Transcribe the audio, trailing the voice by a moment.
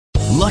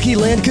Lucky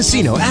Land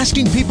Casino,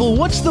 asking people,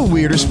 what's the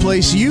weirdest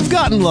place you've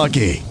gotten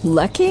lucky?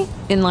 Lucky?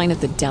 In line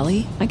at the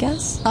deli, I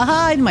guess?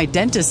 Aha, in my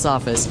dentist's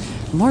office.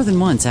 More than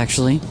once,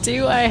 actually.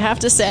 Do I have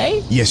to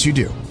say? Yes, you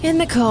do. In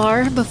the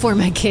car before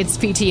my kids'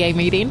 PTA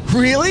meeting.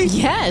 Really?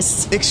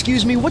 Yes.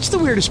 Excuse me, what's the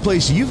weirdest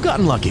place you've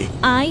gotten lucky?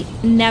 I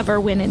never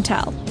win and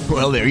tell.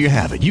 Well, there you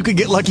have it. You can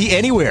get lucky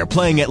anywhere,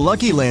 playing at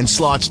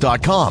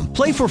LuckyLandSlots.com.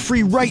 Play for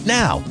free right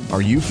now.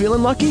 Are you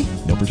feeling lucky?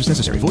 No purchase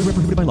necessary. Void where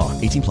prohibited by law.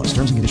 18 plus.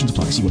 Terms and conditions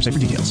apply. See website for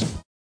details.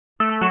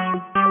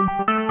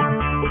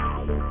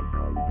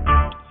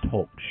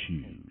 Talk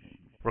shoes.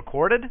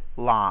 Recorded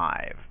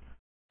live.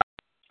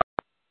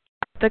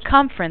 The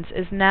conference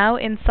is now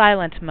in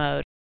silent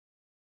mode.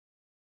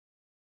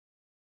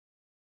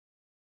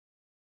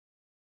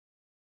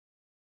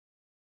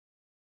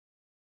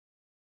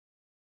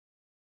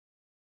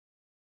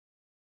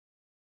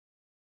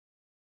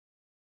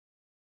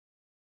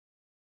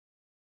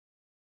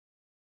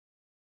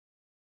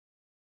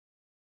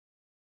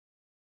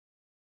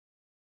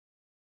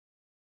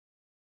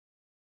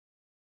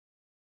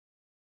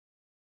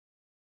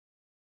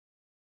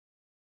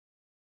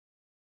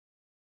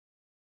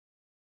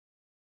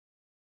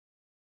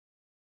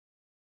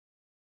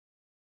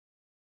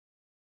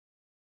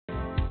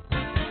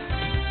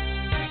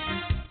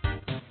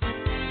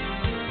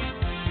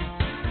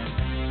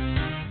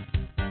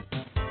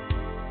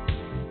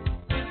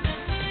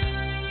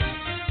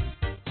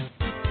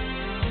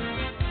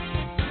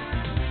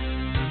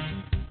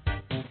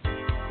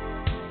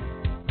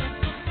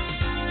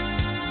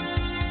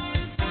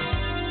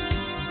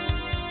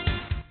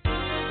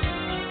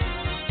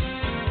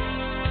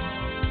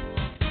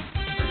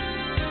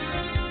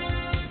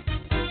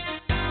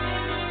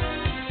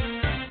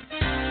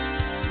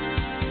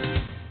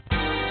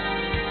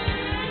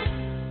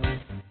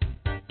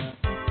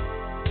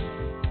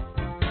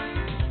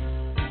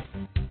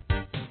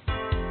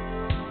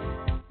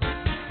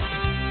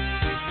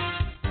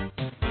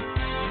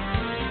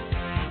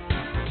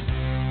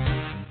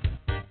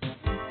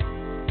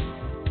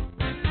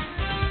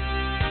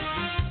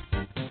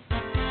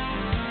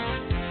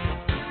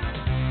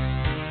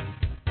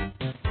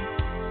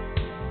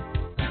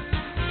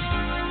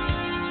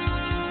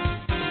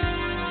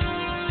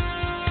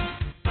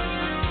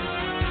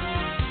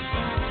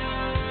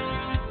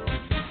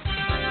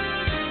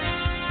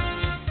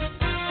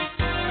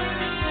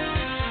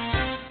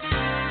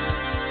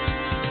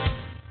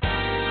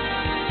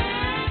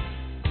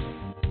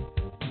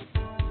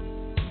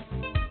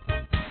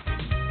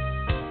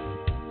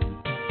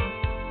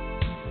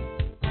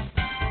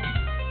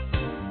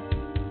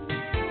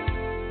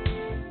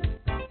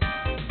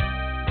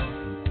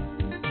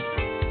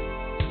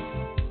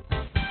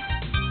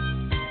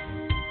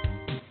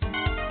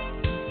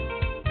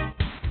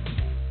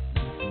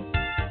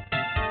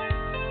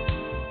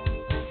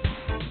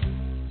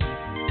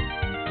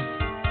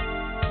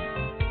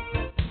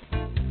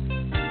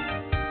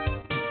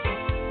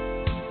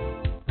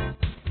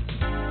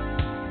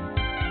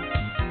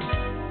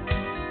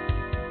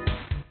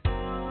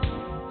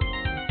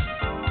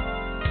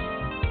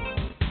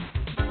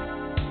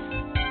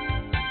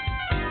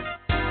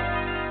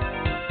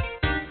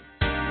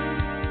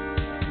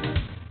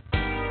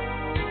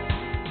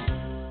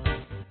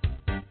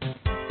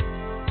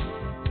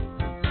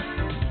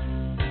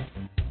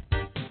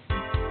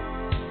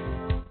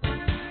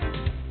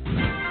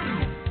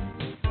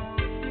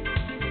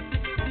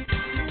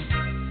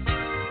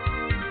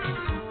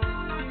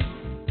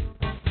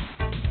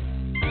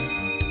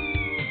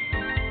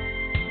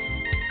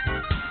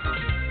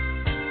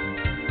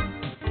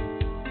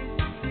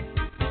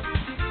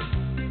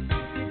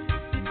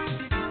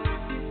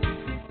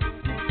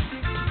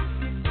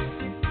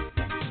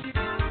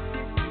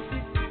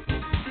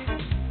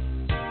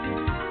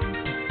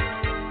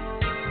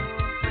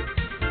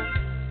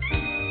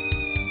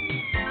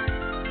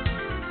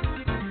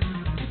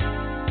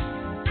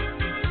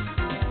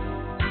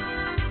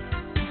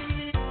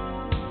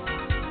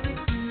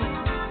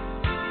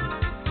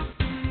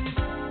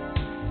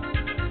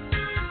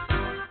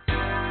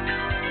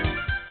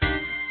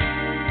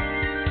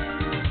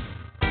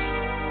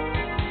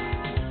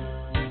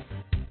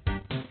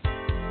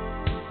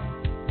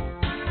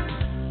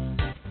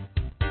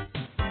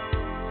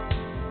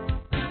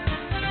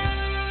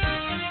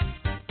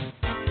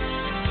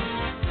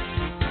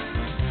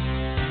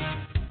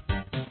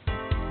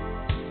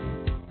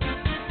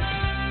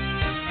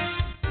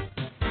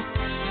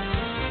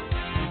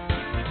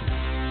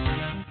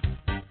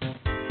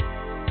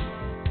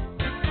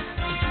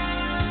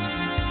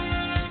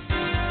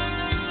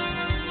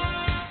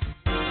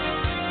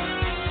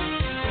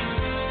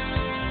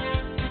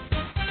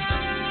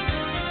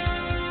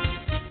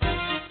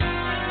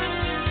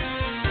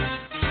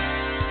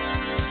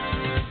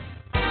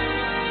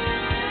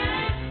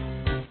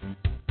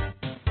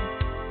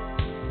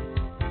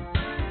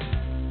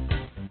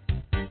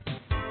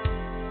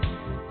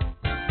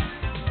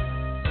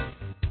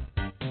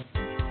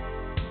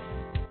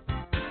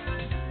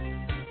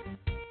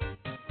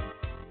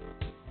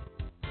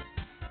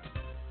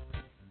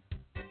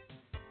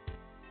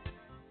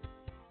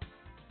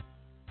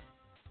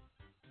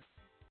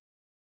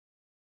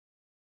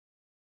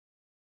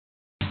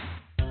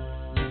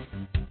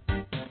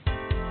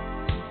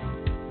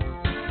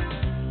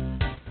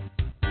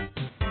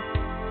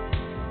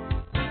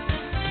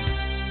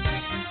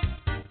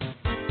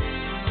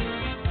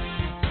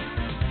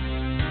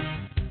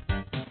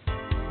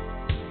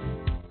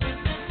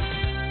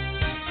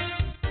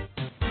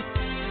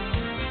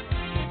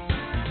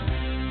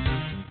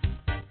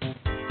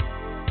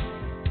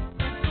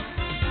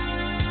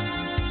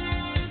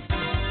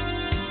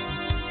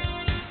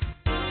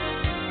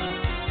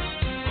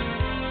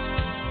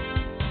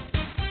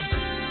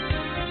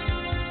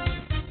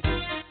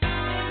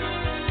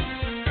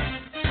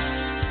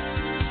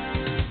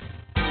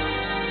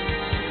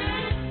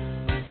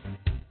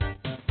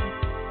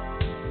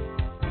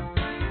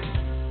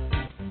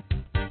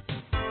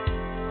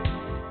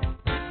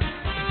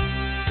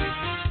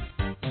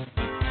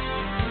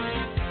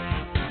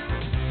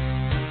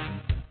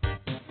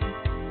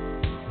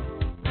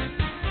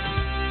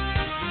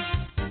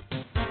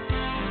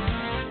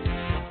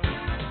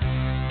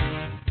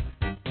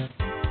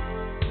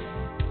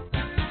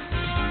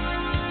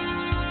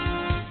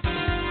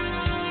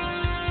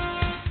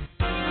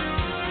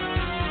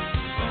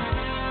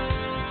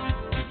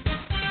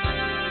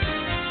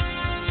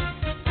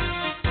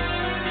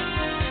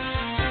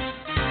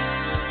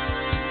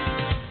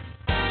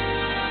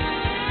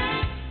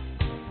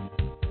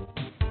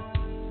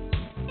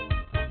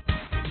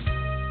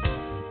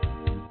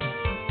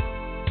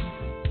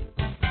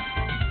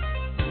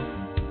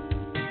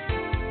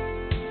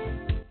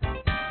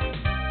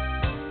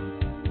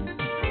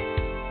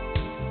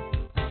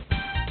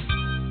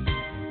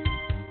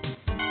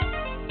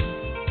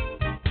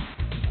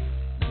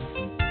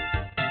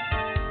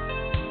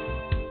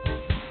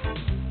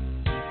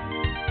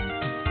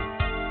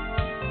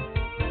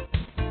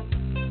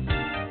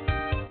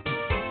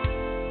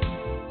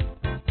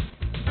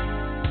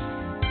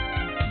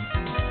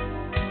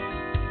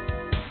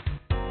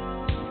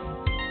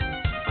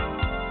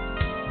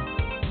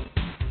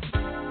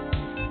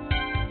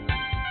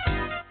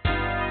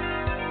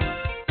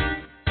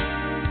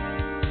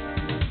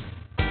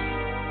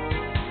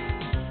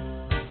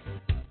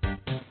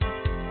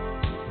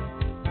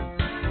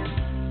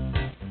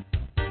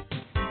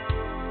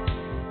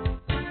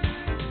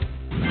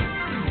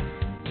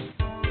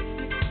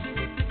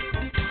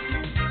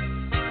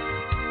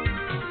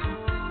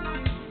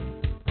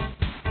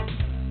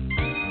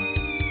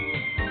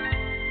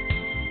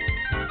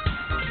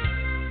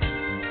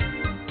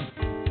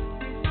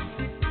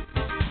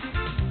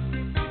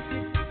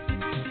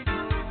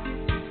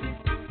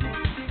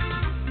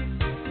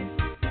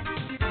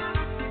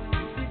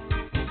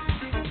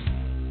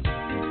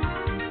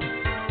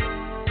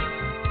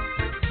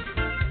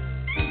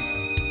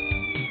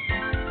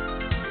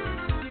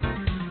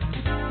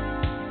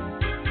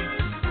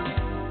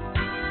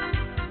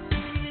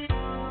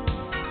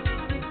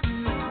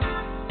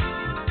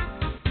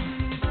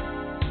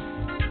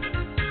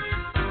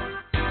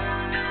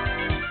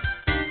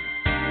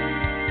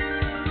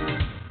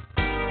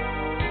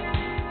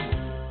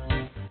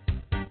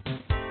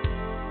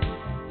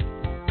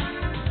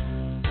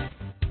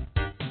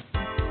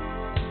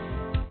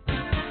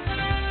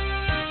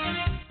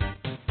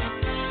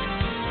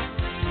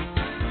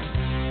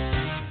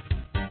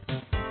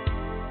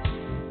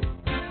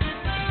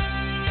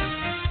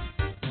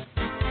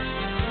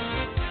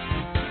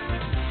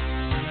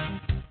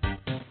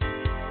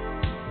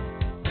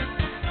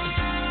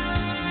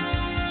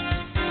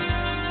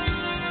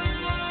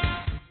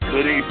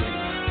 Good evening,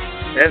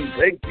 and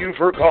thank you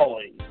for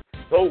calling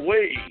the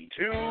Way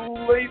Too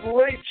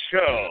Late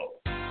Show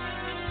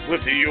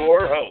with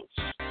your host,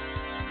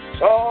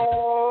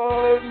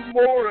 Todd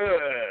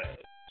Morris.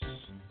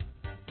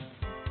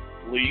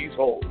 Please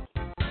hold.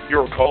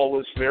 Your call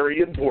is very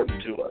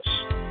important to us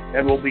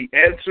and will be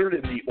answered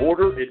in the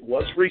order it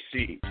was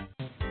received.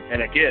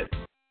 And again,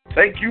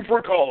 thank you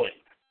for calling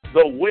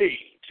the Way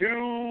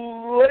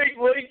Too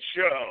Late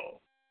Show.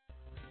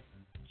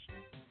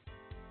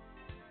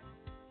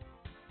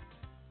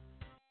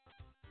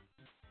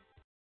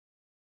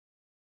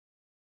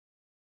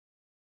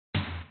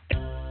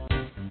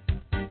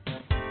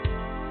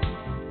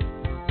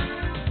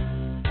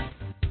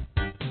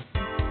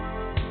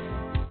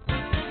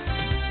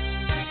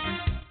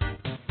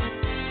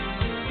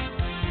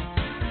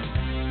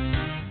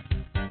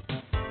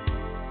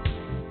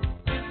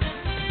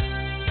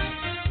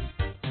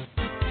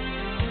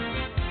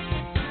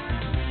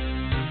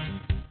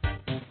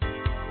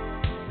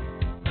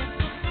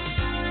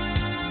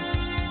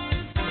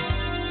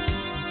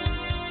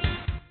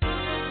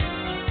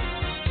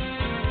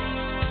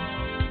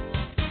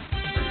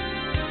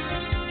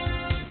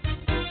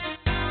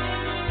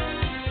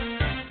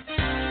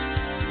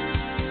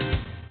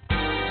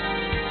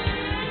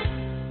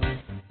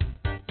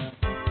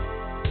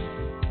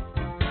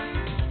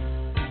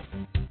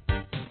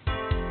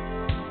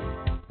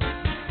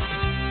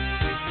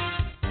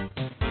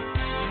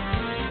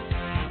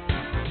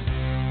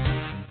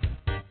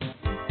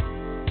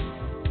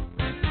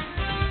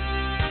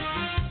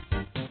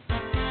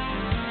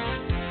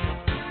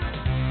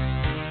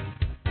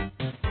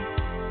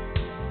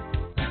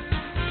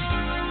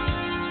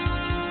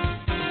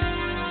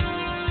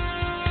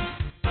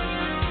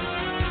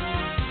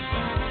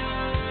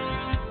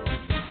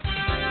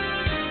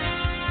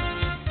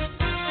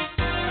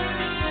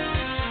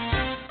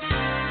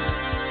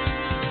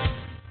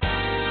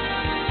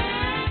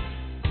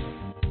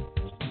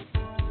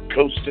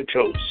 Coast to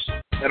coast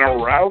and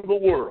around the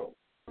world,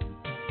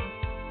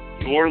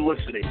 you're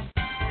listening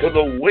to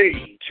the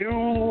Way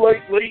Too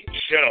Late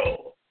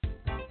Show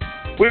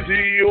with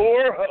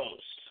your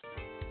host,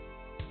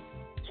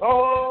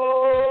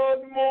 Todd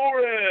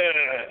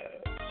Morris.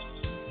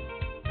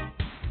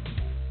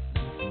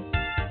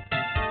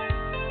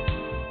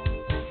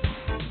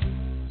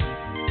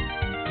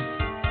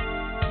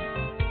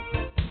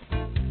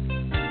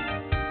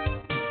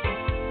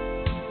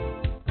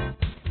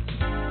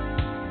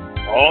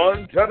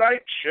 On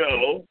tonight's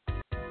show,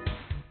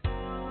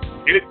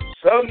 it's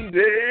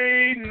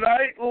Sunday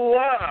Night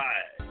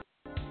Live.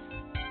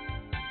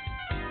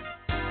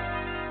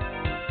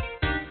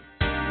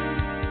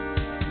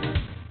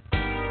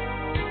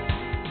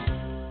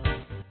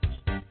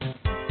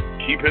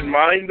 Keep in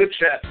mind the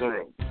chat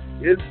room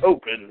is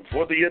open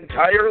for the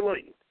entire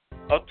length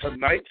of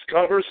tonight's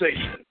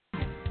conversation.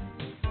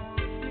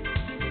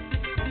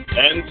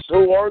 And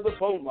so are the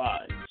phone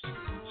lines.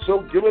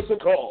 So give us a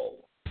call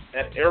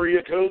at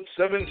area code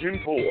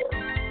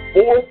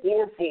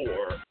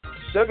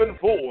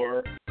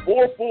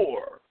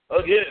 724-444-7444.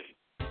 Again,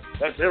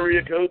 that's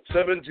area code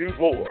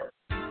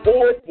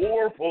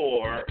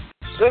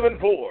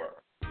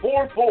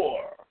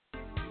 724-444-7444.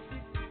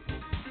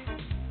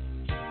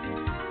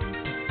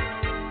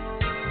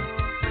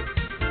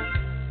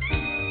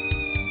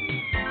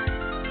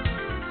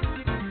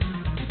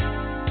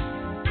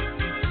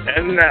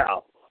 And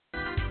now,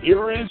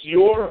 here is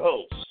your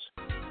host,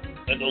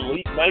 and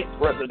elite night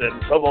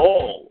president of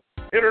all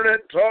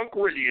Internet Talk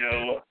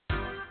Radio,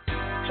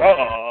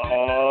 Todd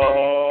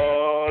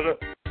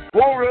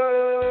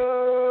Morris.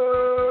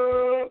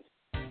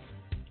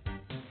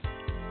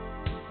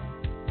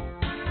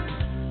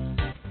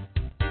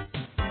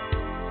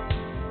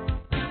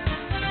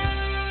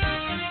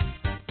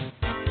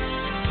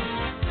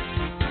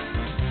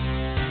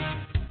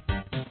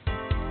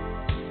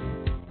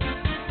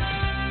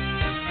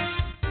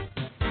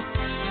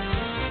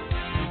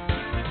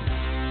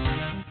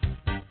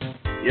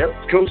 Yep,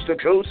 coast to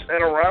coast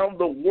and around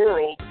the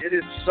world, it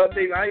is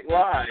Sunday Night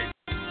Live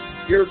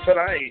here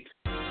tonight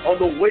on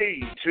the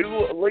Way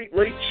Too Late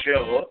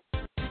Show.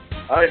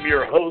 I'm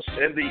your host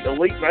and the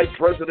elite night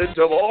president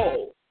of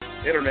all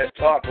Internet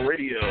Talk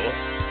Radio,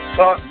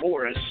 Todd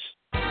Morris.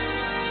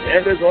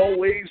 And as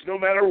always, no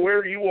matter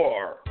where you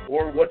are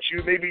or what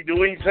you may be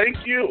doing, thank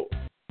you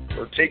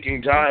for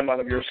taking time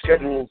out of your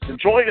schedules to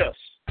join us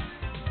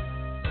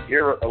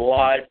here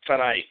live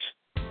tonight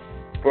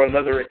for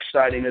another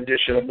exciting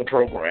edition of the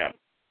program.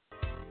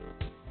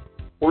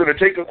 We're going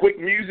to take a quick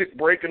music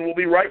break, and we'll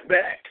be right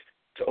back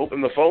to open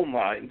the phone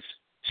lines.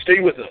 Stay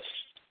with us.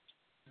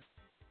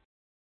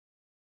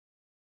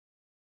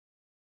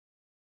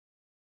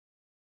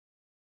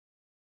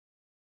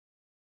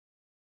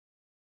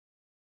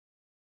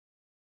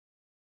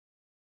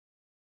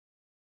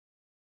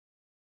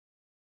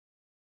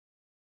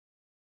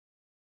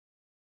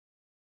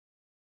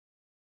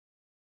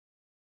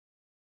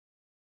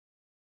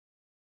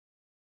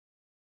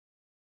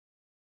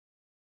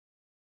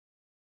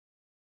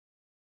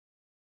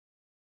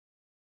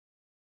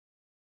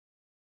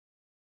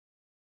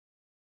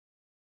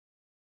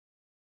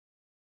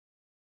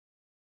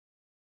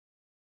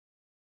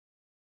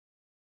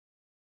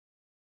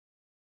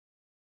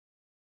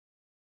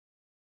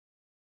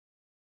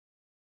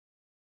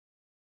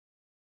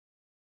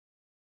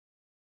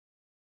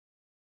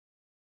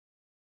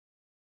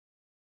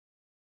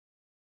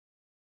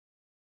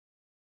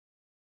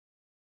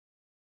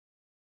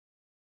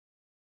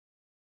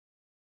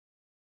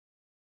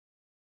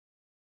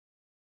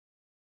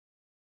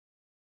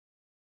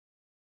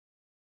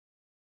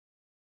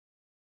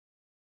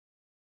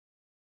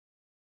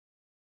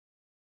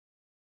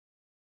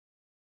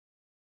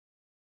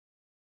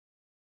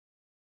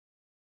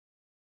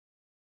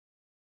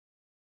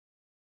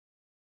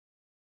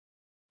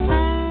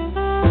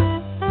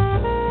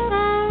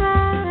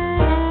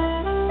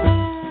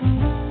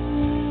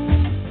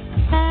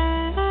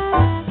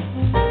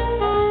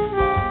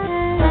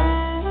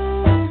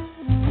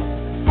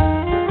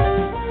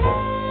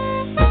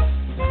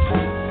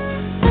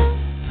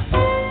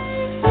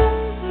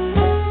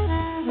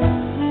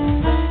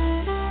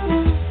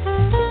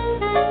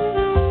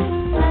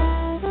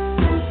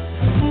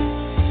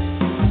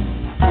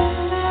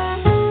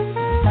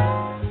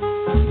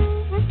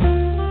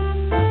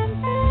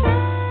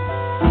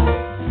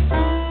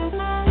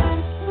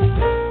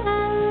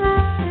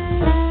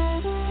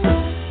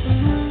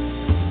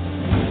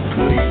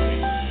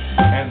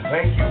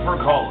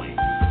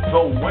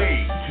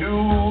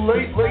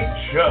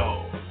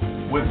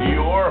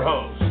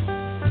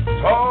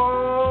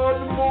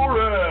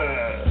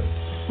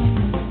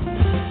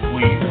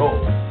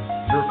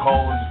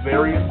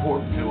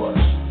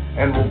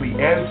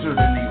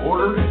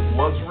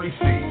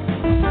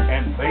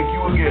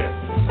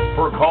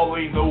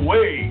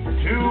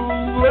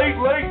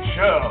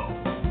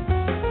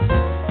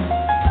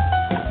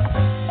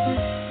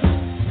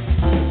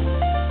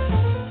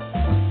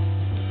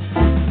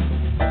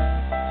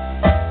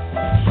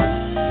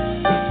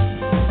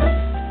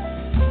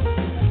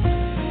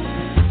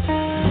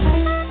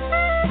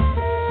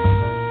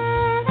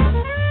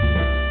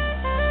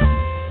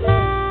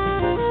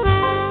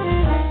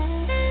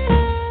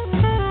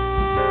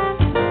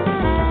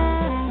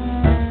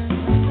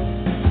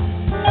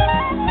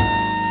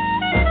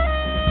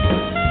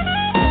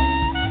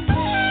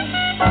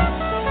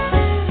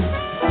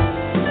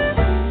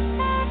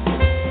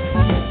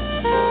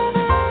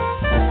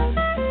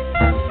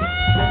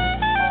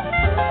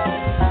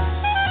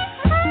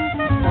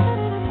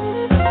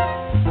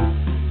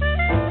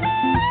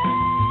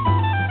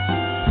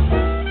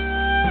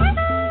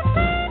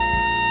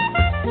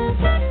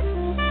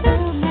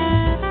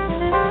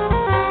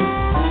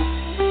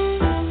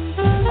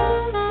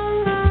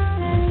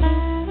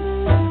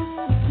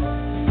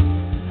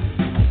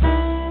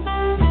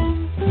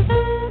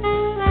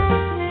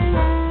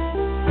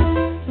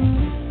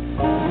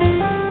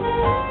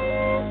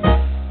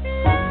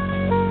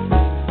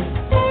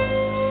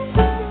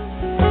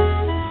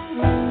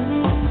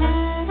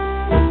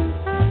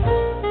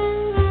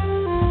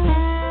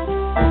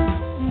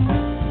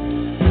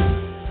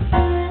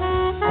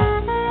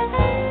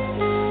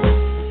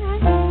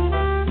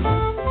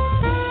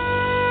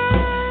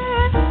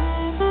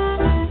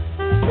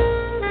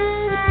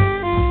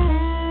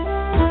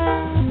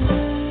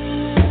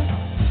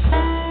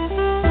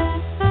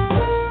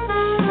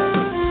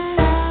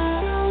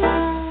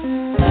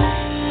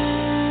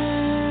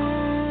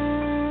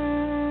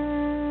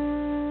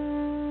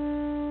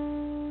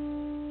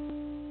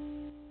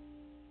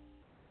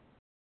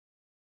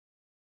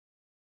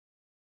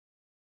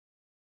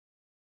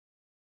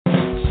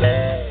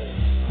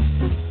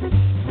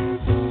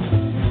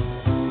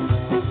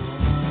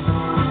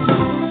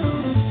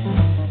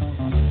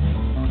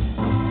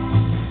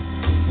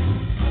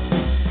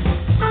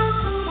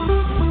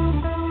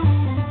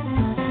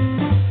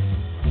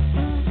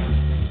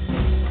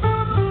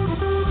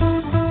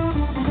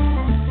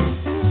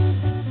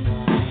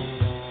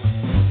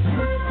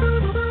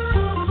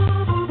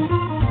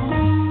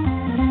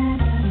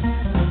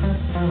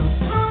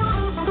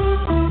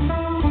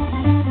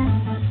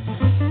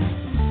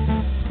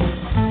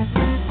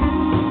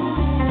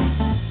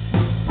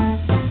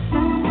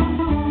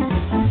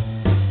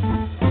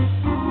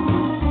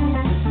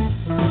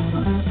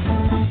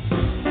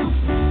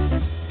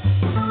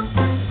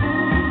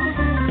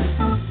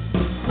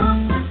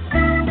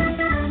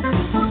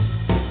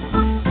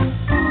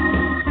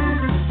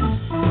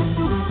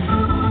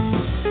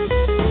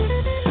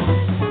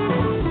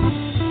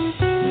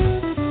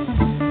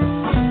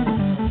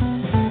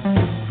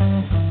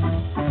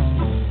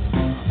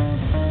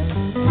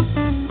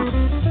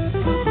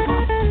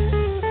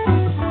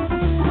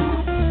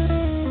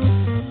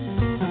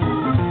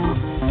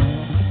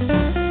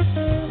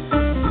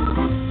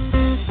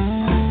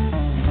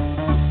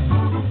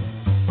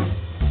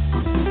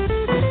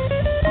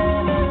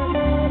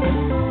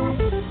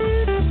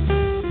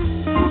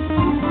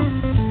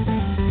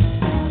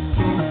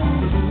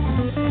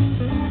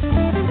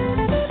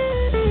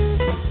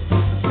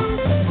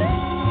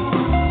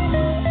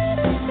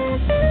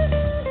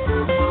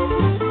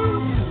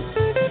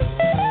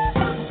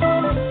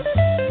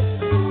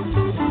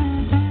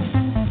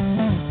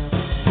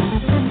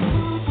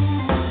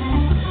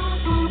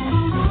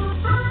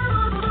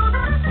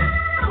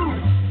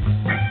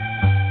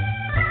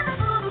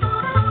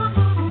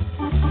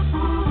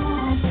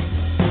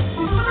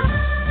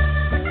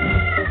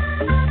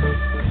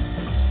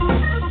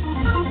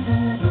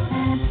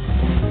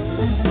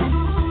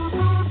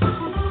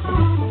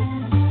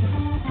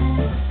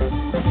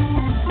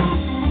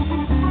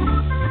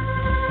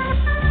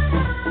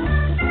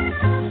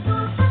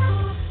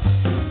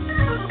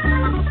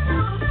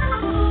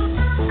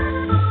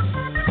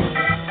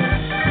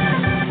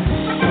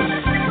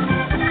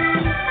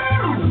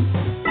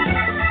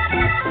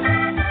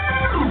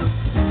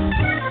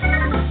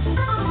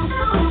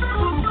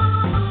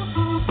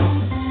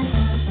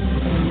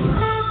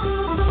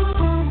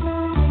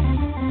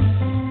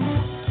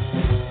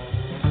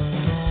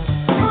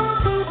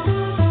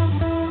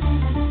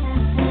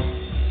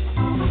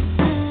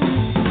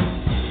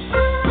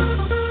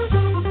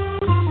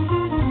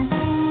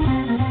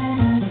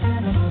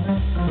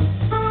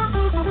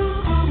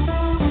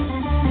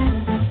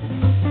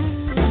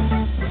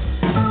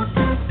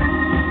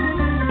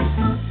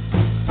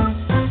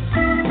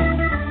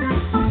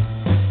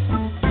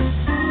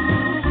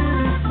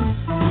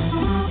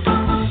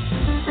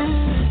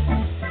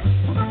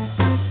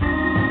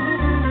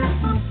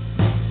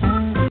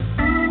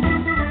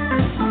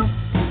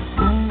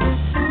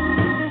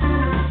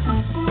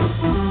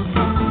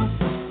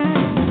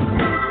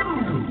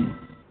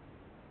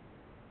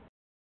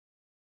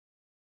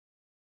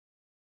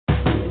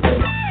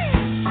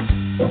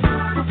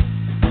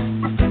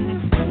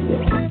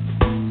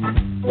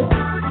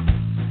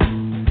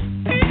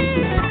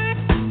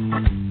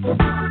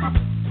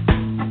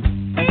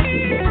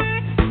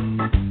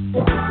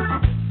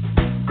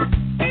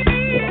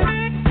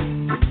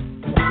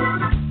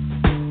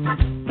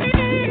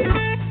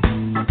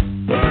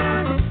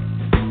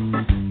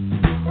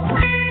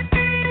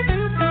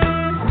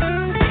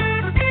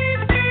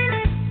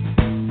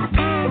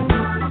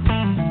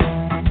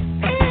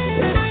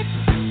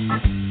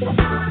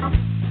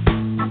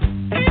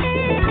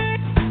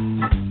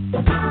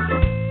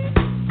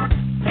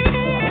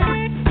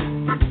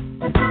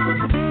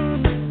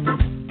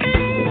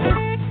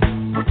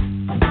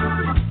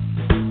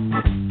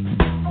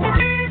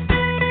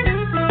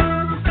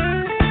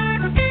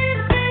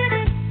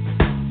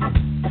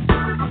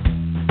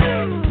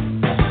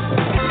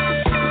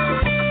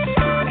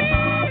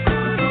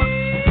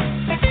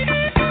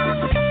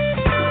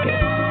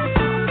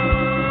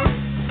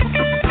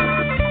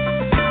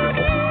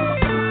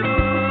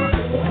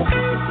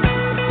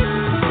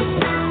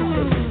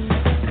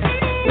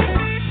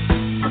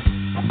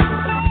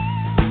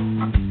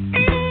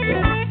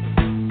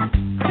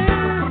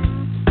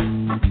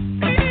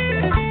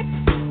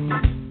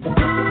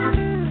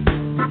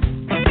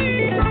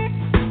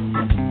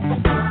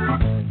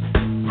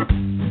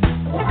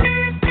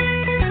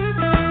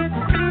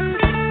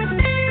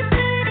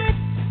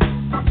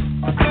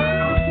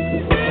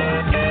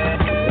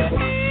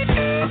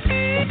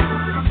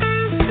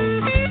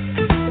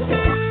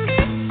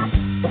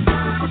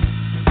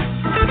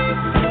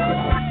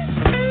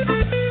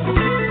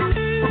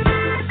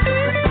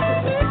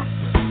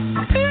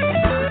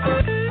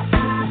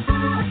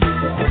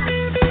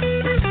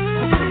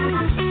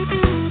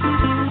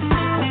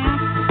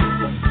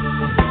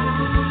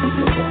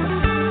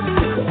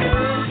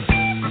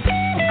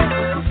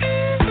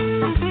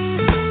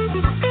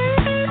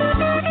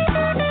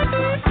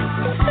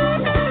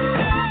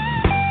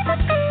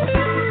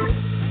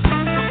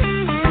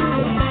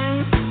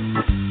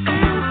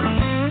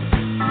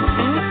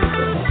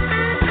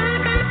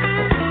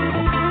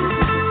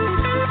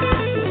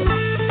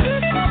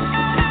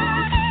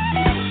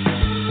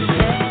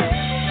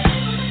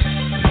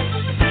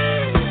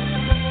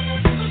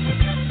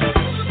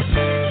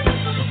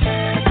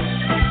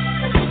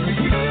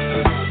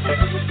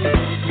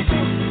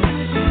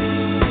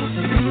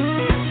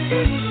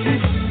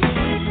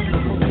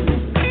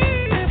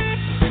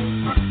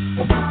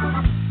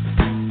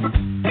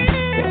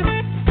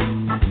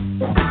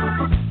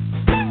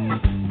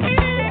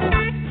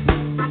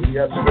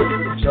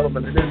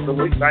 gentlemen, it is the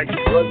late night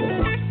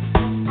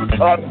president,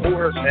 Todd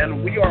Morris,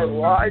 and we are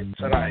live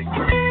tonight,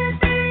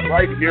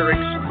 right here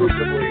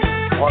exclusively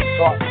on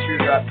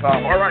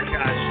TalkShoe.com. All right,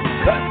 guys,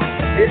 cut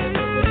it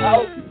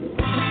out.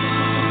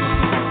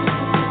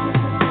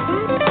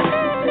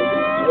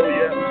 Oh,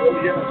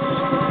 yes.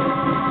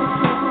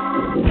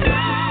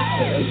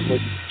 Ladies and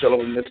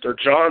gentlemen, Mr.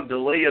 John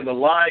DeLay and the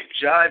Live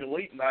Jive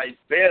Late Night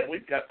Band.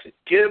 We've got to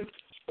give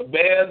the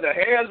band a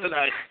hand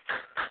tonight.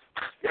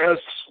 Yes,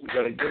 we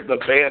got to give the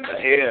band a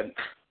hand.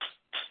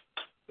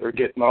 They're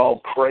getting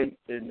all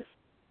cranked and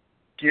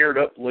geared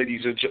up,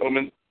 ladies and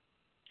gentlemen.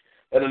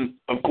 And then,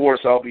 of course,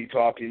 I'll be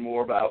talking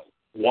more about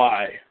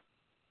why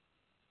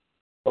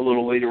a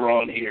little later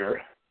on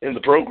here in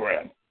the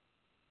program.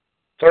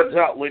 Turns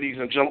out, ladies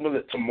and gentlemen,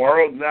 that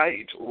tomorrow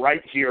night,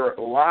 right here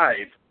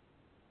live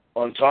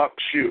on Talk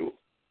Shoe,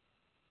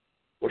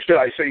 or should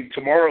I say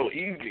tomorrow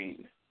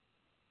evening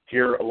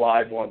here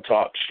live on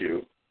Talk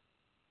Shoe,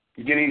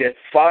 beginning at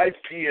 5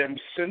 p.m.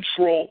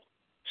 Central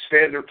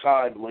Standard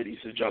Time, ladies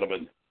and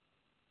gentlemen,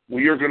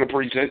 we are going to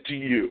present to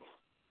you,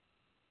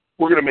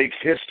 we're going to make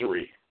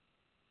history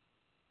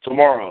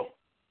tomorrow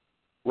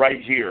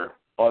right here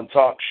on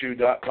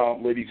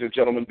TalkShoe.com, ladies and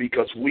gentlemen,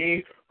 because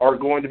we are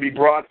going to be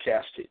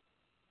broadcasting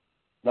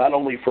not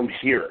only from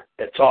here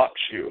at Talk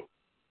Shoe,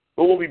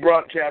 but we'll be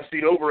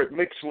broadcasting over at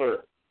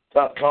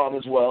Mixler.com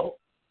as well.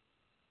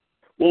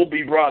 We'll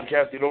be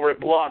broadcasting over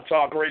at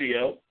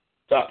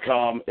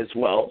BlogTalkRadio.com as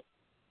well.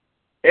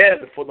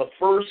 And for the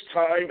first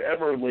time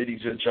ever,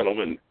 ladies and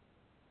gentlemen,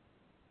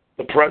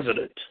 the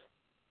president,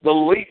 the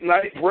late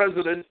night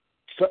president,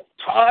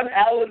 Todd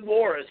Allen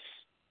Morris,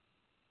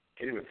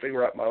 can't even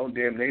figure out my own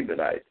damn name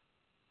tonight,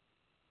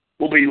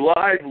 will be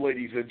live,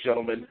 ladies and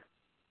gentlemen,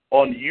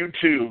 on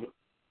YouTube.com.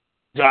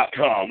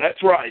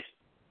 That's right.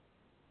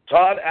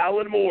 Todd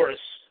Allen Morris,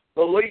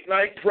 the late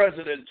night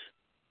president,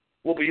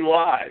 will be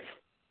live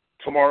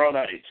tomorrow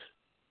night,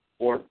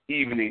 or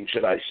evening,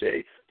 should I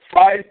say,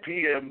 5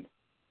 p.m.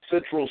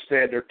 Central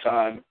Standard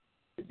Time.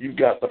 If you've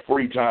got the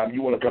free time,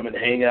 you want to come and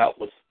hang out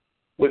with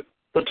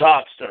the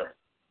Topster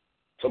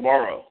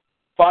tomorrow,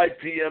 5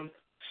 p.m.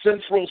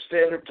 Central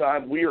Standard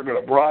Time. We are going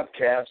to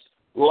broadcast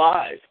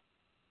live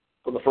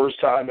for the first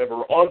time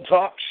ever on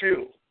Talk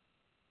Shoe,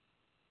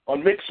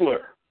 on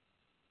Mixler,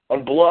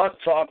 on Blog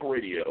Talk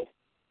Radio,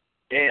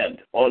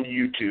 and on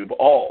YouTube,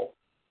 all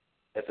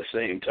at the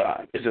same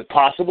time. Is it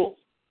possible?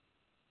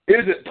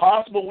 Is it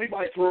possible? We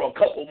might throw a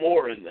couple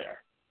more in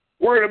there.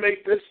 We're going to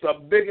make this the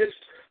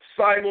biggest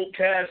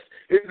simulcast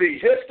in the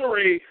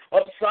history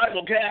of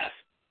simulcast.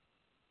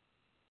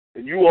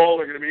 And you all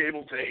are going to be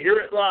able to hear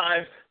it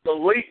live. The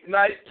late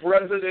night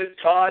president,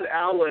 Todd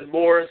Allen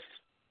Morris,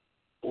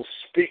 will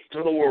speak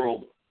to the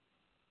world.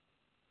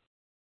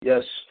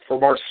 Yes,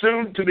 from our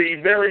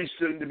very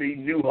soon-to-be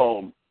new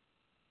home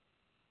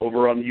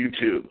over on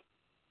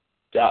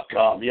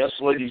YouTube.com. Yes,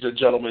 ladies and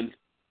gentlemen,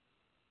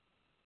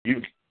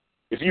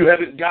 if you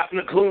haven't gotten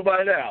a clue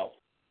by now,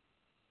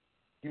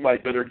 you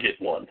might better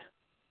get one.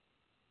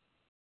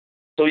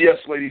 So yes,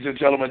 ladies and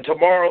gentlemen,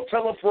 tomorrow,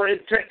 tell a friend,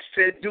 text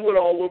it, do it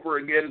all over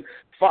again,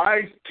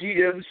 5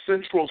 p.m.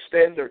 Central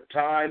Standard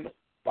Time,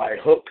 by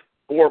hook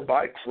or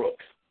by crook.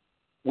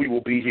 We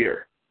will be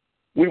here.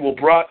 We will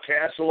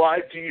broadcast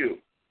live to you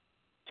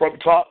from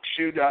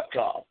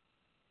TalkShoe.com,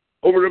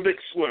 over to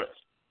Mixler,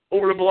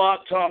 over to Blog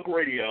Talk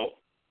Radio,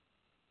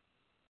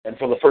 and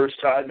for the first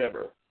time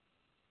ever,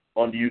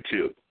 on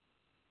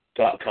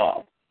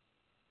YouTube.com.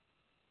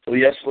 So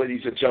yes,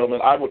 ladies and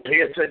gentlemen, I would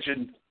pay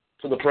attention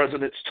to the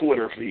president's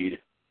Twitter feed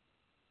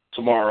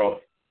tomorrow,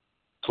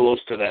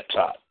 close to that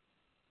time.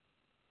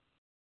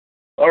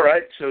 All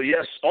right, so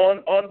yes,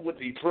 on with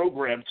the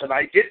program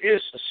tonight. It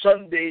is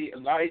Sunday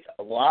Night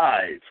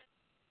Live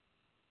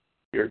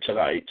here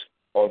tonight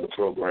on the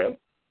program.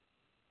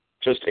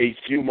 Just a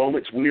few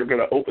moments, we are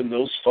going to open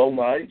those phone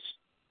lines.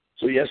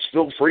 So yes,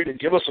 feel free to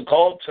give us a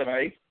call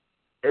tonight.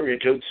 Area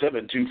code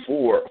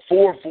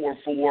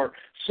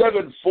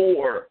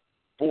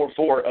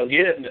 724-444-7444.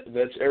 Again,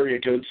 that's area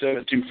code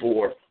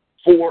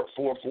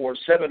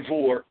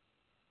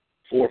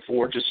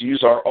 724-444-7444. Just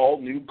use our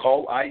all-new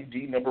call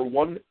ID number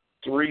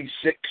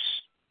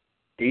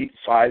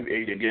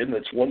 136858. Again,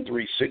 that's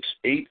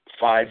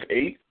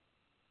 136858.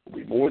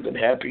 We'll be more than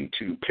happy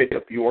to pick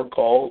up your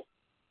call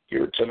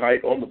here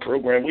tonight on the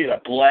program. We had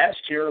a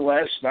blast here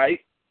last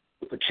night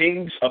with the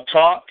Kings of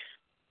Talk.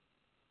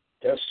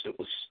 Yes, it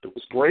was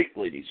great,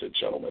 ladies and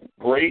gentlemen.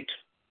 Great.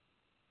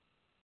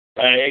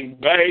 Bang,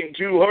 bang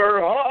to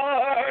her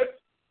heart.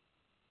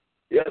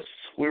 Yes,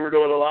 we were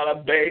doing a lot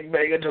of bang,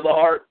 banging to the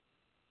heart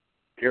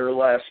here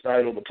last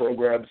night on the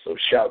program. So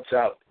shouts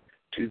out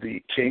to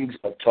the Kings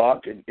of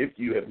Talk. And if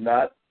you have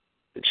not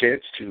the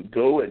chance to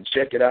go and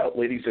check it out,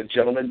 ladies and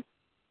gentlemen,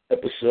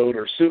 episode,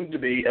 or soon to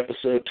be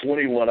episode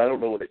 21. I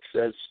don't know what it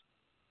says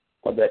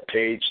on that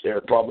page there.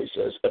 It probably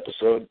says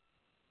episode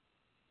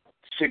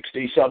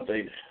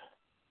 60-something.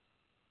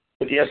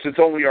 But yes, it's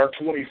only our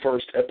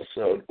 21st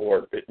episode,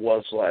 or it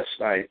was last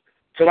night.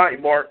 Tonight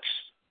marks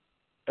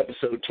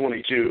episode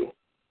 22.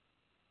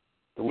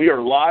 We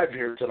are live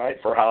here tonight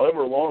for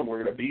however long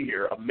we're going to be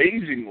here.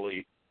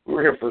 Amazingly, we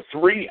were here for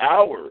 3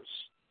 hours,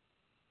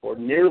 or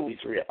nearly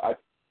 3. I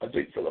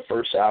think for the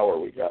first hour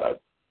we got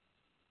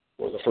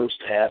the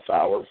first half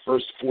hour,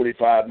 first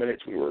 45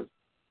 minutes we were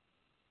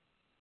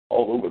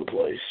all over the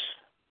place.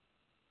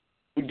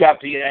 We got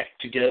the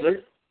act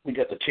together. We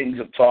got the Kings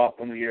of Talk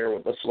on the air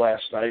with us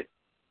last night,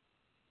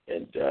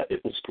 and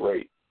it was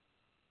great.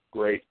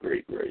 Great.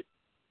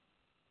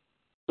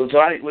 So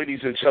tonight,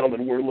 ladies and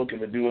gentlemen, we're looking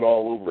to do it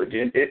all over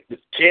again.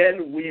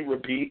 Can we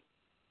repeat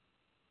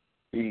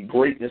the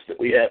greatness that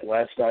we had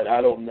last night?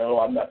 I don't know.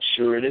 I'm not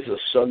sure. It is a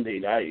Sunday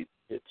night.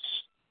 It's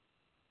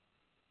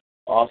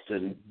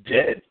often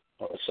dead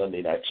on a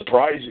Sunday night.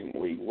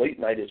 Surprisingly, late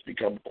night has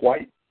become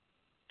quite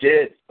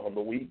dead on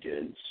the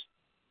weekends.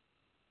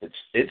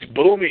 It's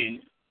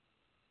booming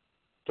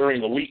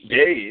during the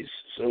weekdays.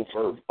 So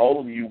for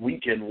all of you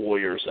weekend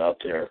warriors out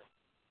there,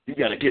 you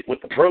got to get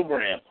with the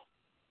program.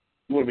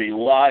 You want to be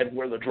live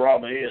where the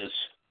drama is.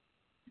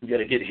 You got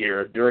to get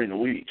here during the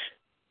week.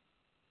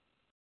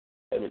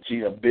 I haven't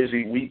seen a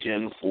busy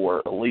weekend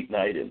for a late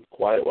night in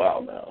quite a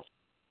while now.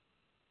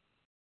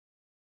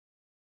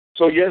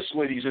 So yes,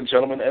 ladies and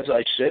gentlemen, as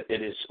I said,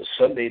 it is a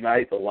Sunday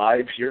night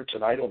live here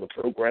tonight on the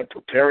program,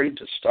 preparing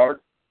to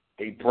start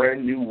a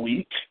brand new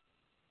week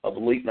of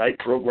late night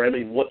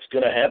programming. What's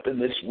going to happen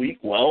this week?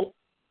 Well,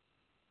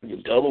 you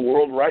can tell the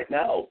world right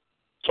now.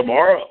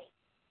 Tomorrow,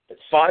 at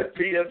 5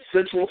 p.m.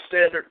 Central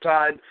Standard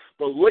Time,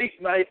 the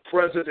late night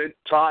president,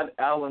 Todd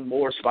Allen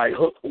Morse, by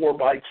hook or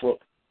by crook,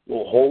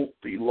 will hold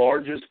the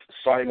largest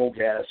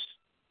simulcast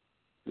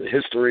in the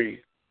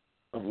history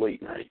of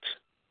late night.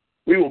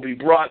 We will be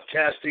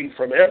broadcasting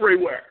from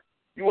everywhere.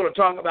 You want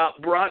to talk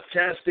about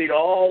broadcasting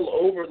all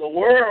over the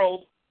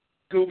world,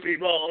 goofy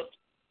mode?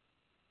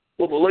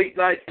 Well, the late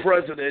night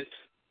president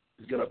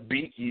is going to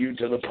beat you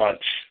to the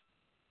punch.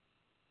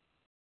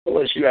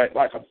 Unless you act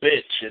like a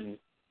bitch and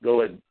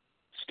go and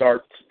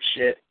start some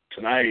shit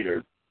tonight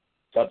or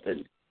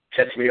something.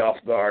 Catch me off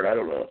guard. I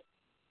don't know.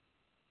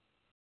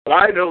 But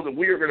I know that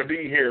we are going to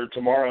be here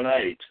tomorrow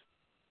night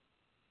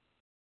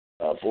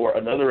for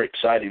another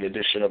exciting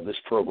edition of this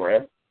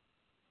program.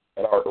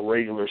 At our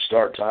regular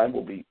start time,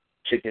 we'll be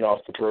kicking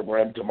off the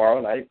program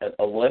tomorrow night at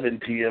 11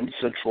 p.m.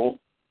 Central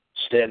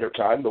Standard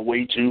Time, the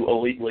Way Too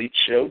Elite Late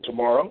Show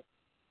tomorrow.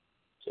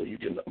 So you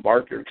can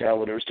mark your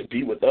calendars to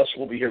be with us.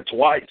 We'll be here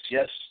twice.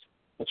 Yes,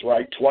 that's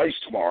right, twice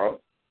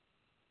tomorrow.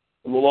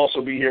 And we'll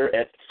also be here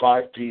at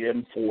 5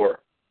 p.m. for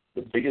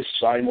the biggest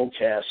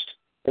simulcast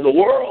in the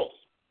world.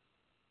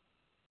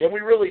 And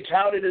we really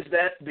tout it as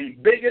that, the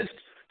biggest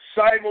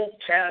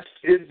simulcast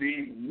in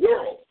the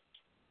world.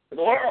 In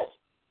the world.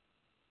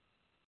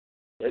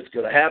 It's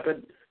going to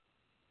happen.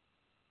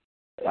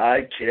 And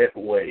I can't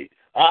wait.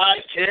 I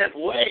can't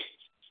wait.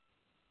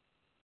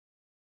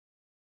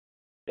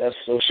 Yes,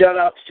 so shout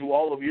outs to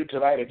all of you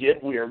tonight. Again,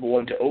 we are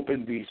going to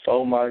open the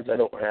phone lines. I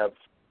don't have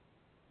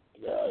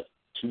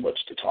too much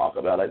to talk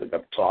about. I think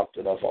I've talked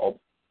enough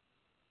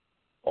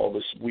all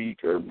this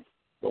week or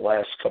the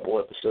last couple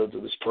episodes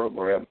of this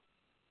program.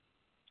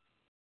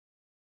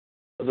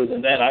 Other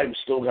than that, I'm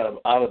still kind of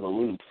out of the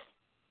loop.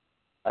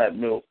 I have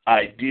no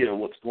idea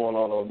what's going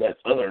on that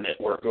other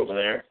network over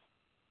there.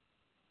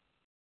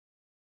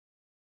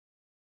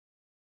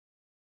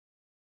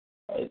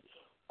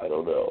 I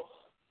don't know.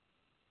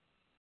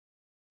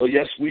 But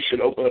yes, we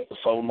should open up the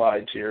phone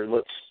lines here.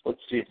 Let's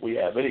see if we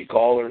have any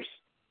callers.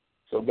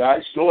 So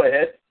guys, go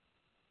ahead.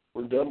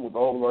 We're done with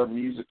all of our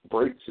music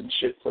breaks and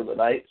shit for the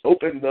night.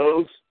 Open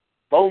those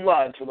phone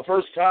lines for the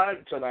first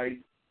time tonight.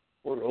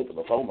 We're going to open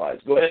the phone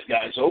lines. Go ahead,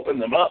 guys. Open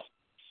them up.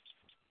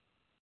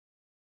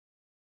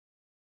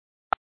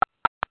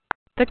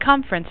 The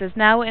conference is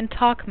now in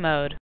talk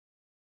mode.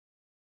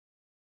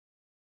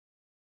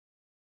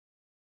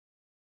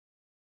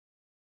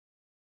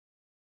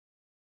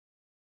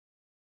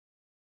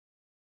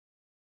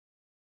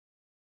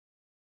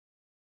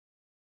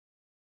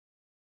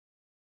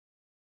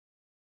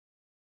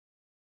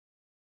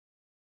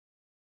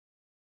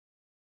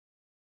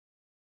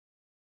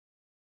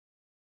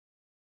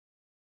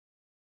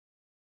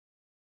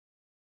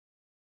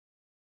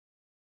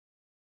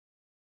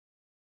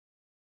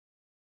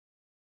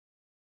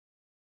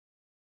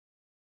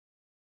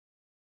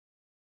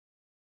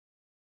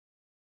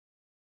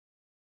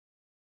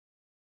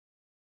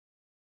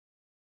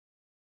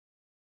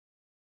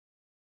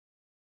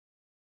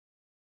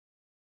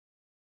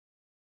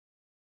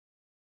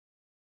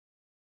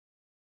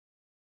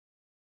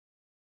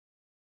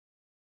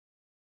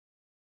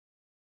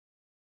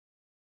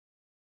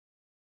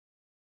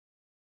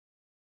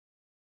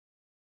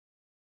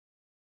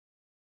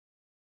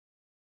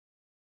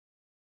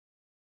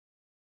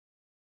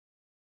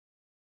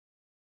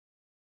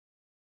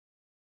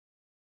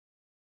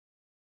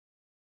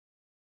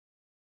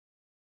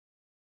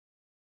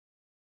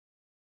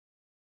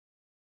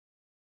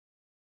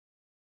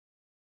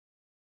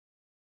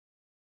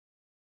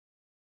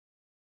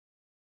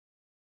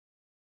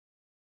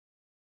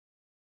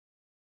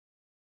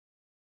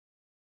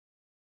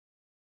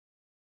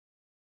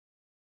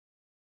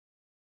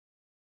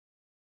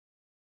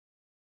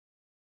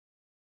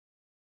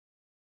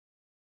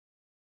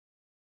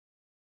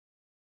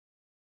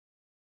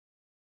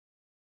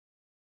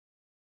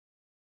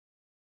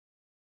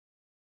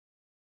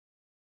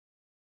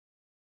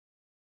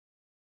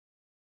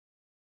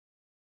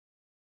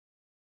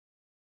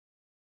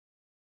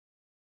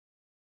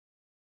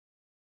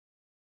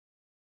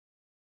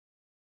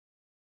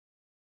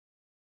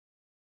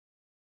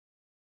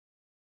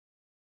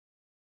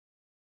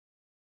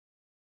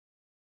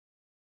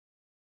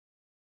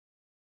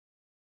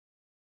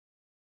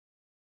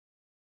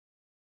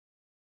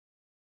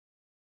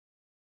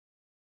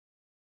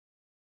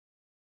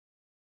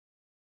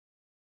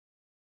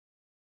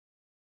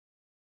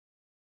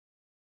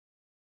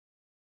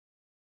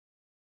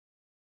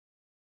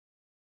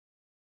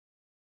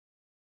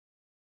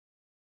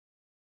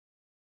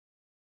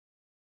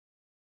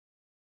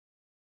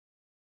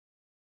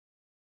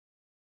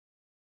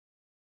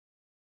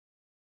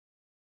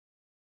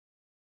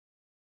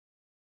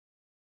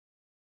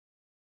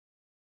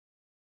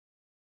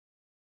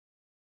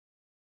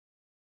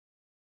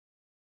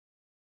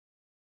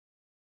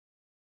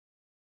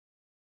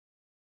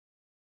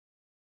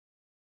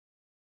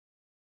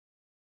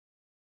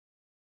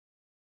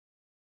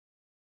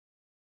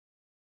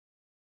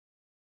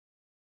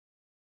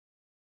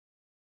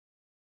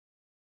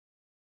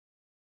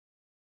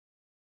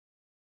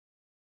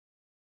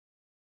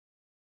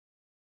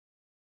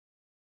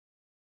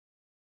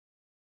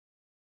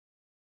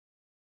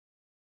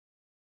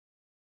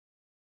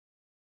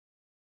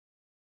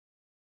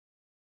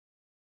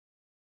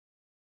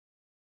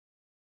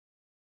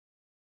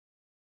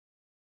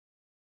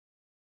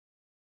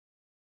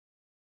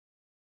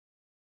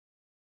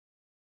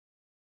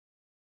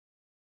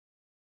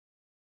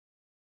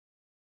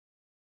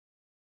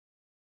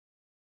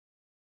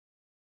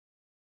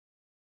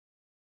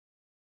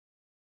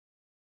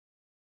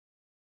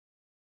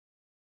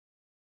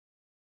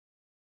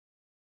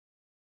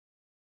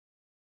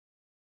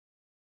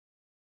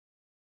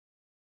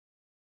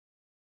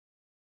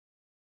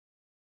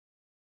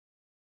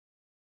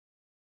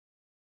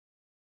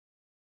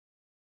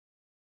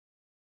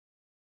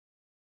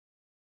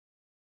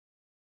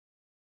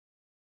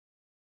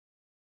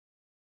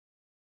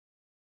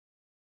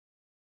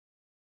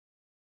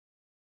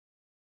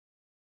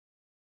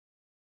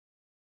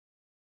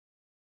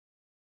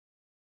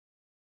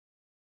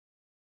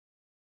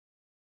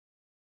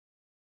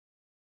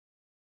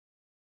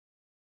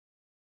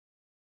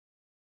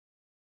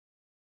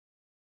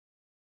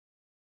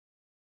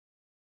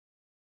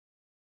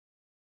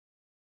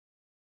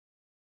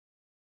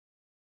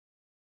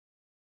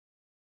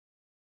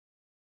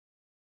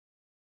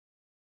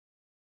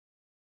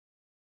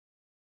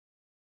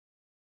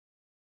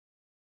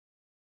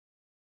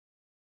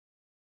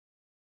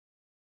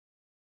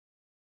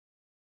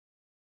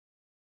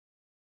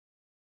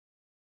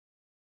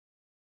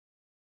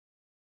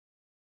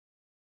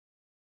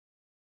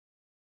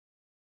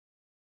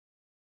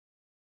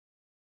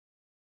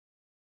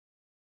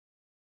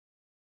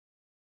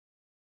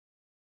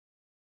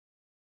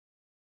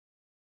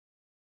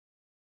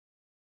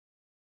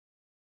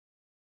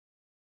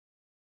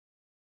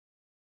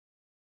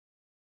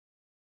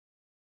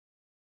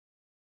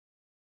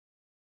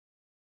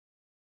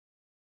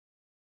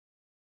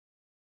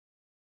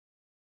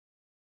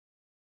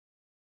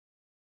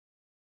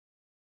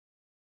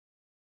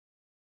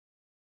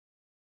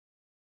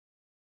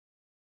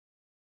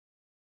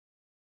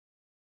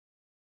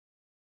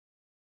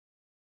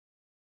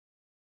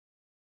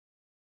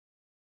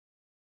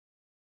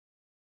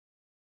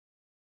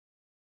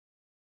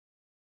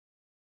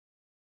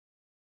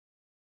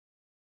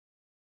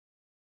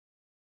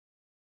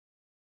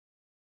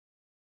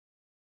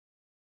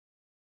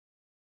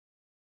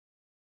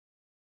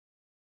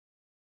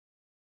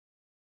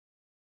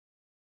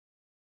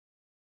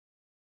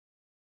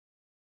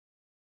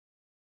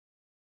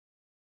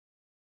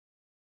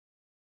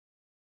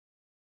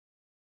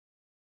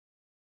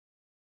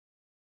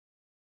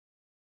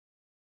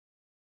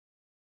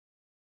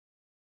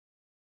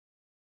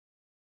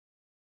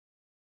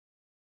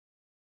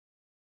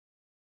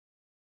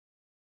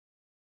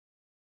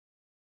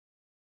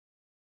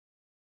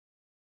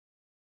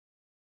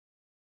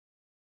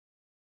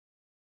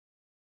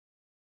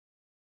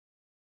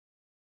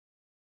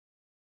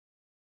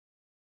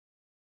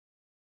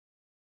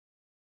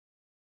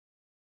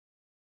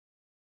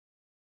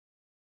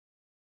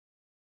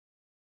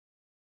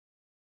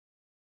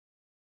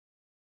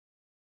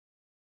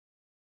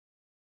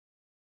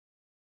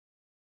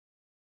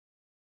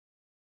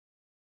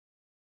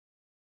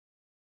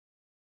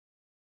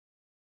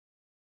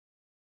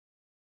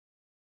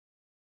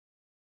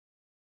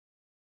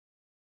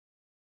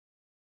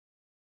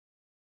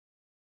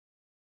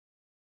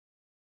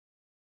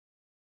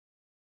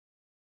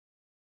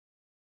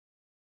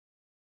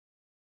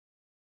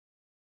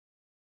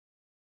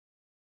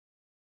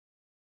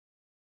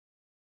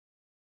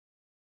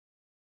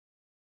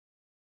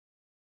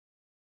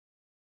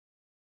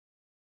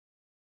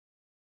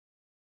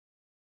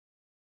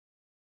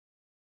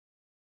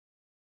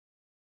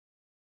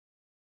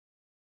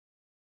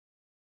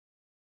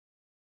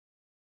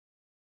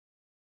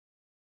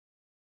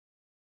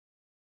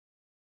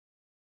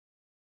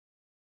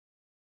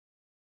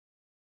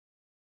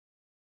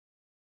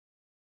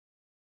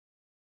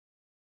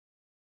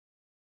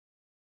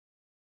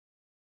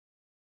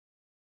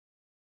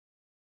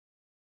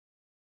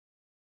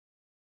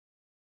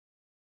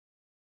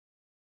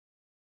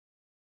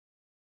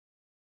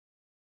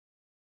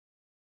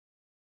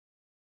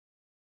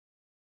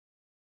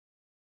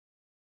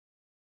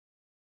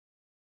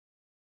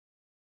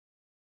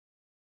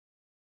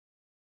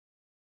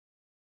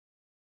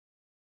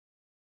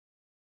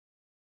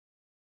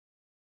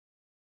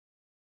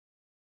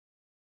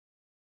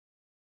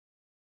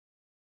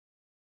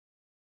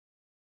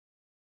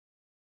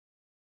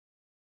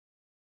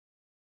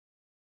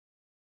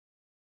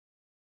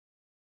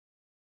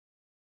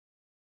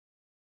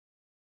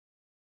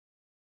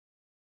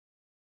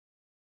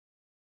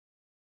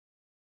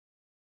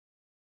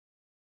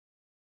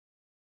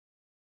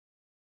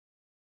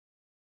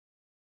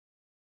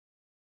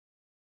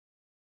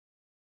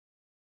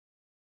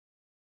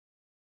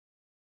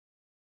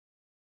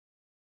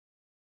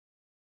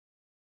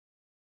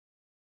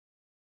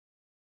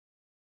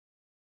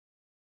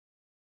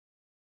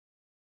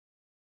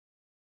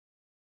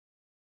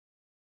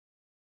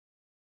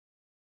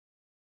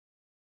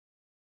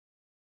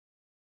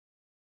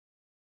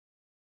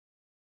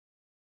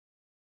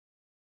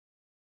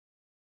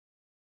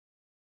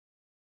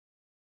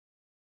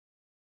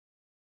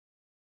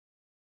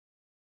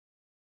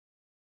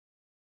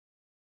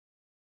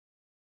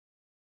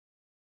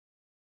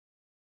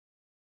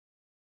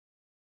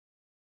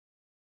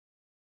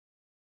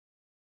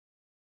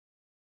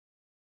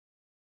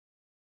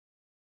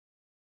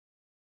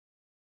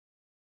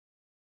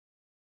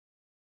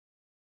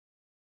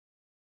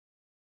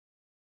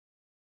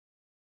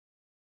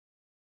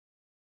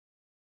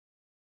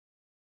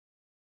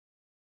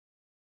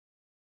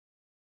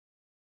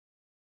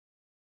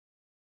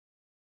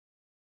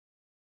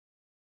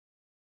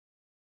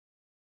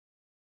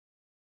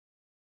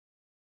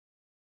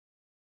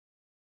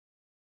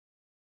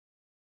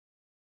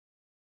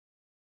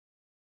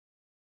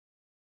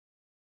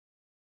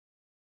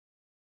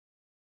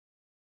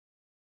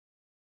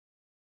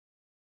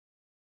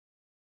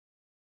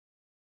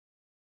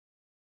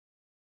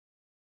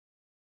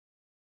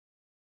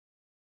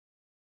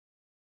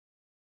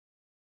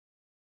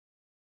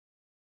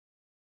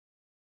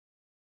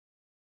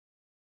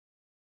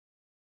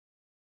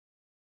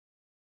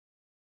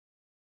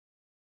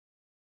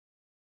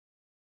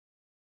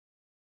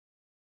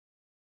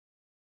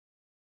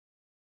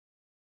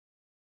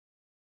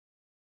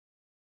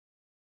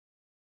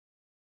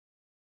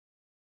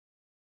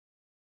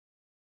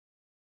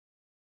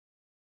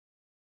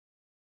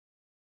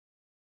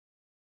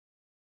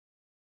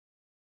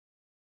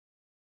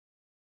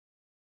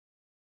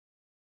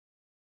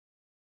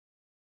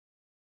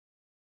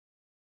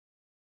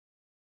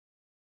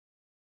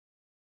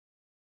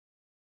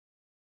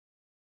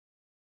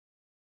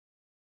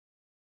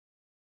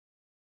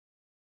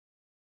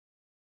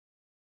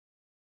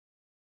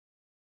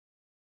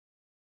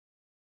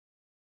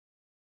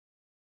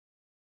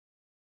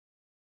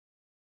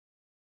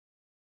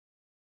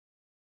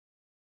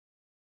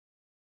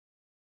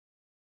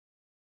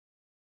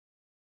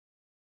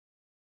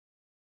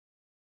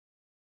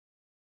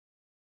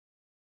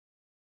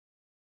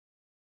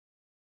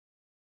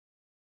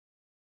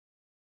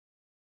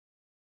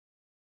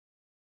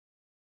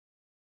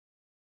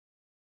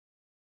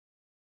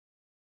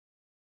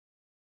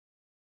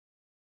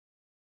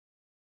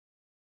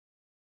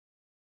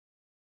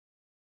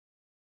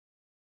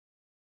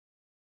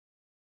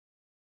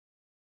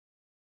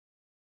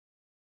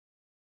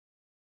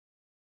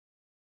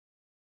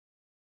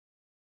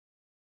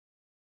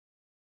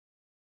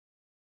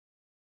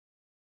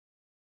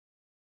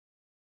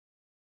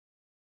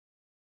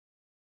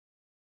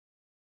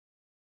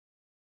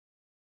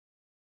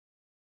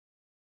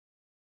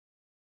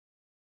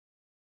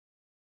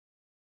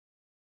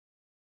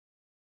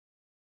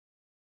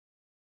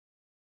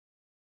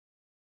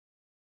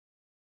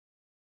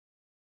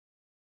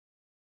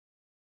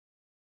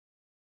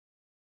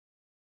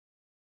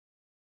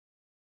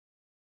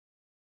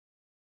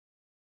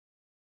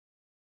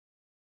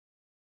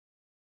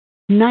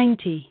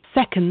 90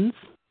 seconds.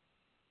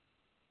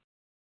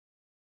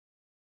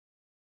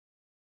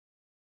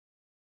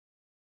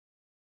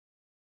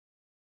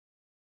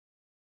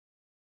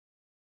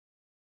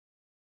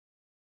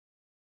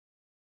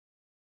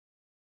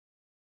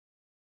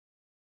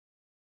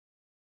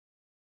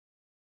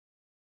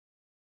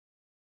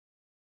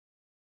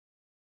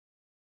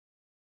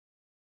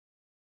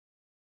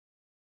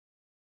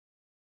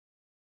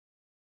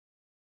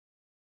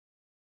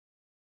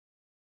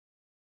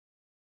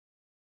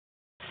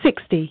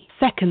 Sixty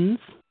seconds.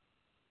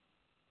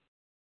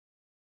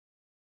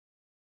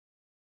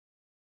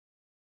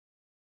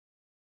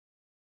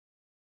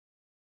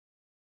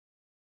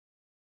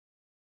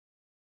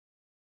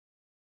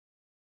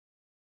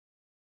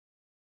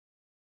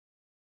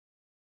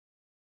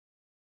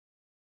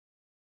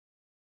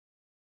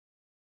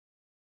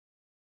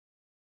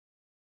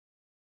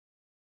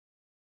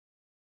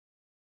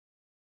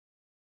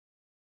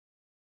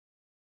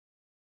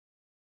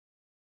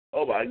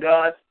 Oh my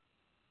God.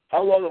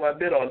 How long have I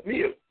been on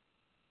mute?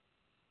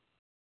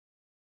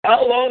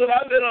 How long have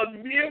I been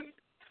on mute?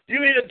 You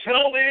mean to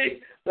tell me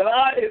that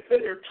I have been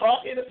here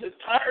talking this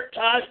entire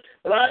time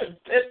and I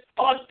have been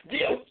on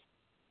mute?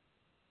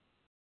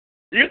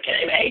 You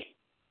kidding me?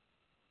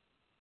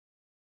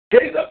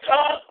 King of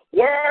Talk,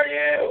 where are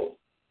you?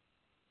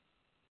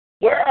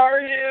 Where are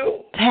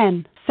you?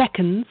 10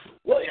 seconds.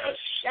 Will you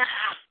shut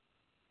up?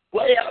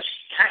 Will you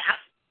shut up?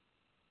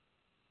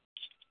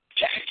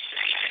 10 seconds.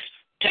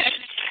 10 seconds.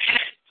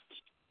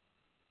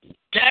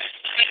 10 seconds.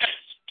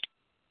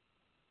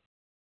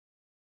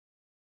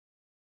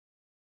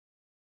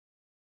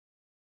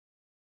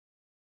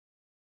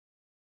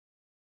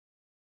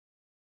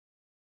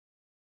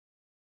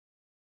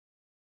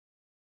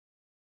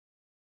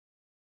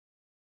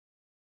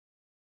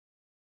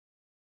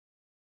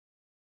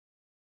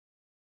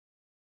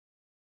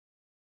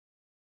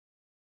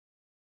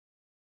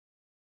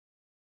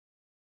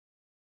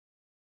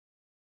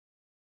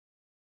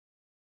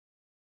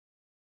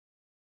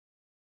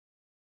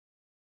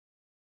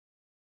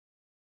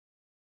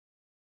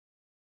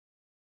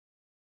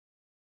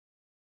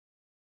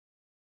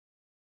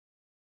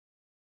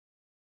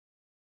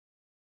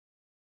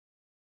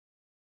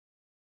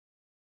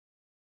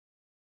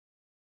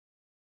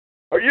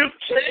 Are you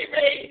kidding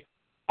me?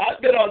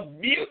 I've been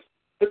on mute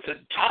this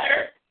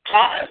entire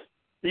time.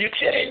 Are you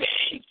kidding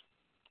me?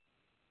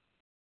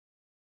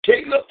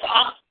 King of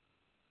Talk.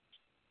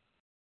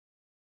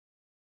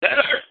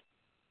 Senator,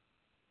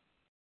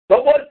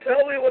 someone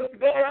tell me what's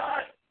going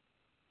on.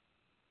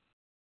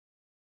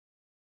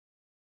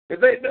 Did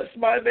they miss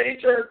my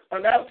major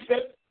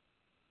announcement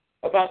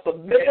about the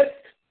biggest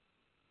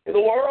in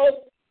the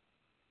world?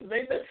 Did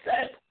they miss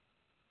that?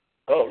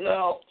 Oh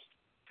no.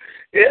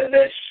 In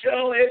this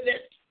show, isn't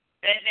it?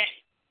 Isn't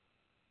it?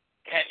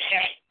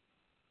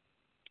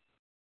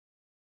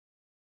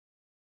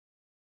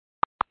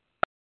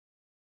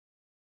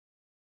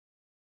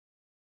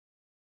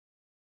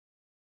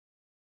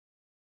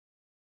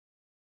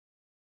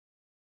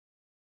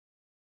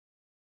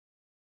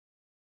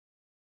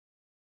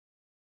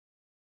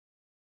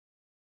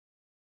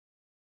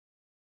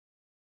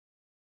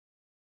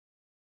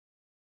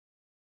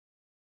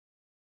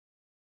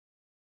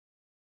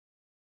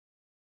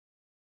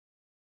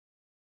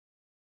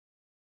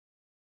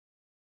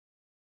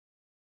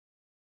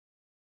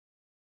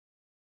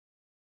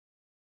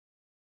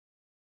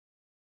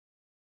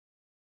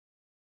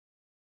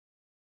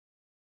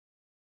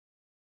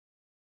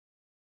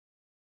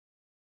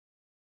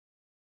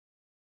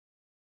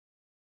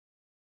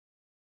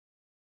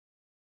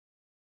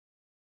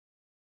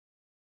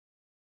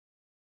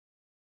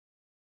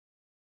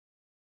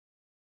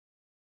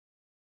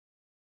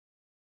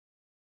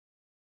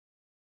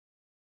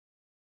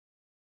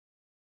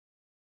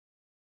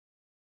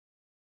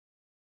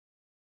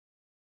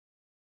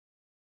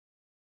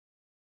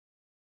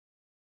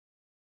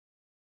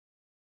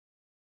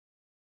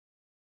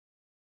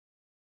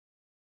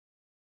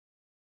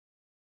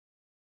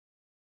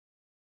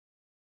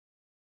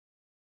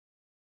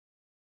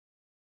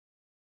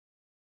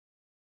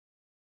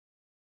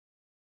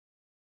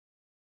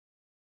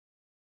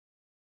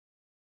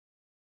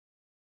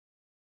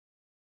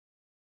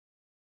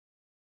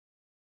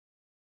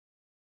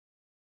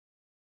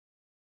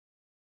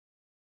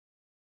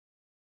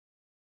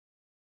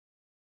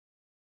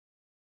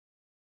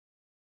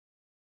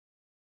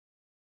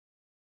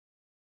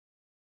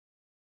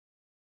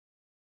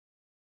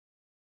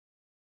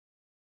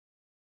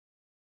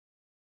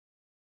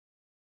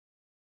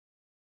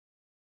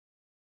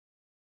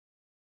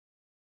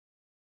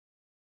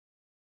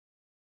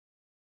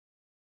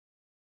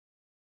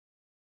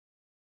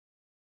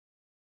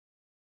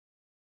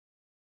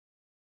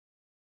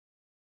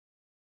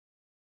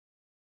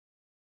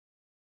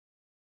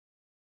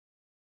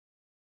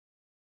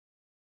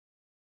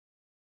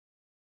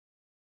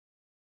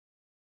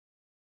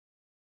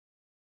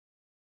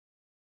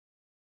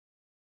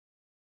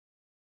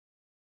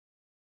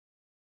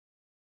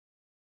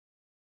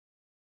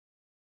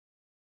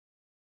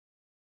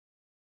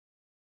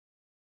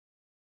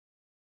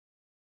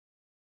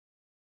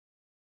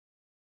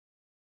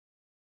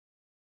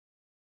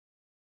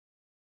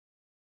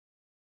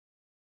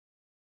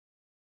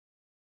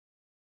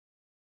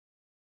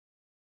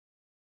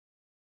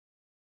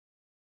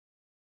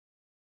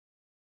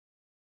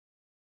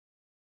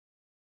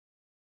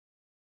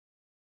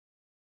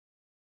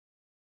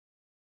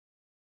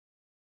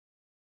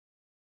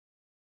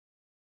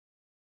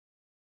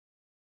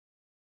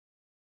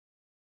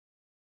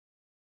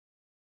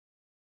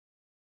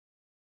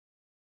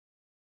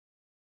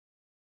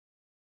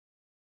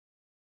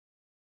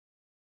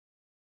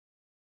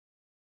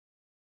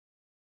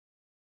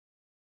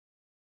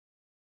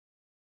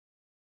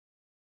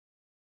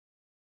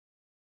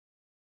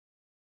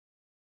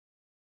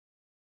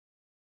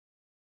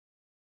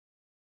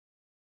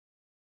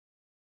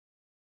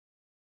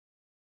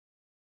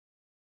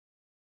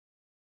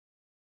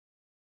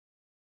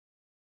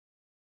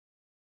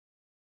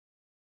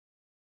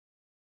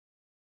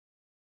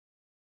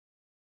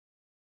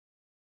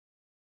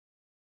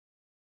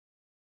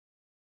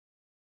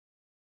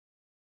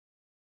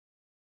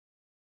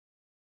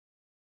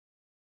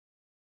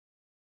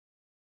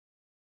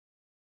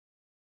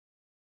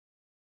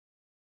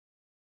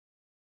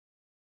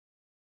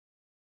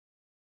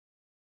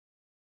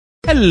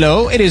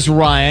 Hello, it is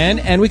Ryan,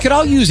 and we could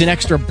all use an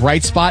extra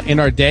bright spot in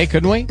our day,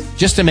 couldn't we?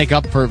 Just to make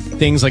up for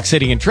things like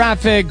sitting in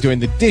traffic, doing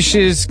the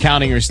dishes,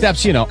 counting your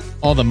steps, you know,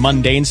 all the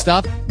mundane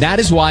stuff. That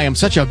is why I'm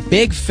such a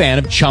big fan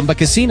of Chumba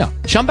Casino.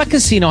 Chumba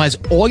Casino has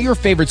all your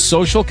favorite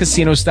social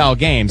casino-style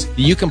games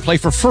that you can play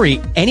for free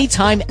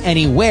anytime,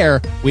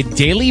 anywhere with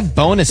daily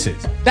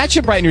bonuses. That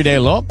should brighten your day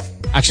a little.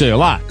 Actually, a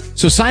lot.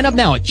 So sign up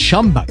now at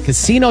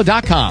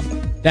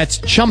ChumbaCasino.com. That's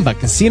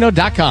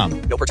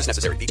ChumbaCasino.com. No purchase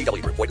necessary.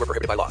 VGW Group. Void where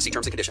prohibited by law. See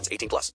terms and conditions. 18+.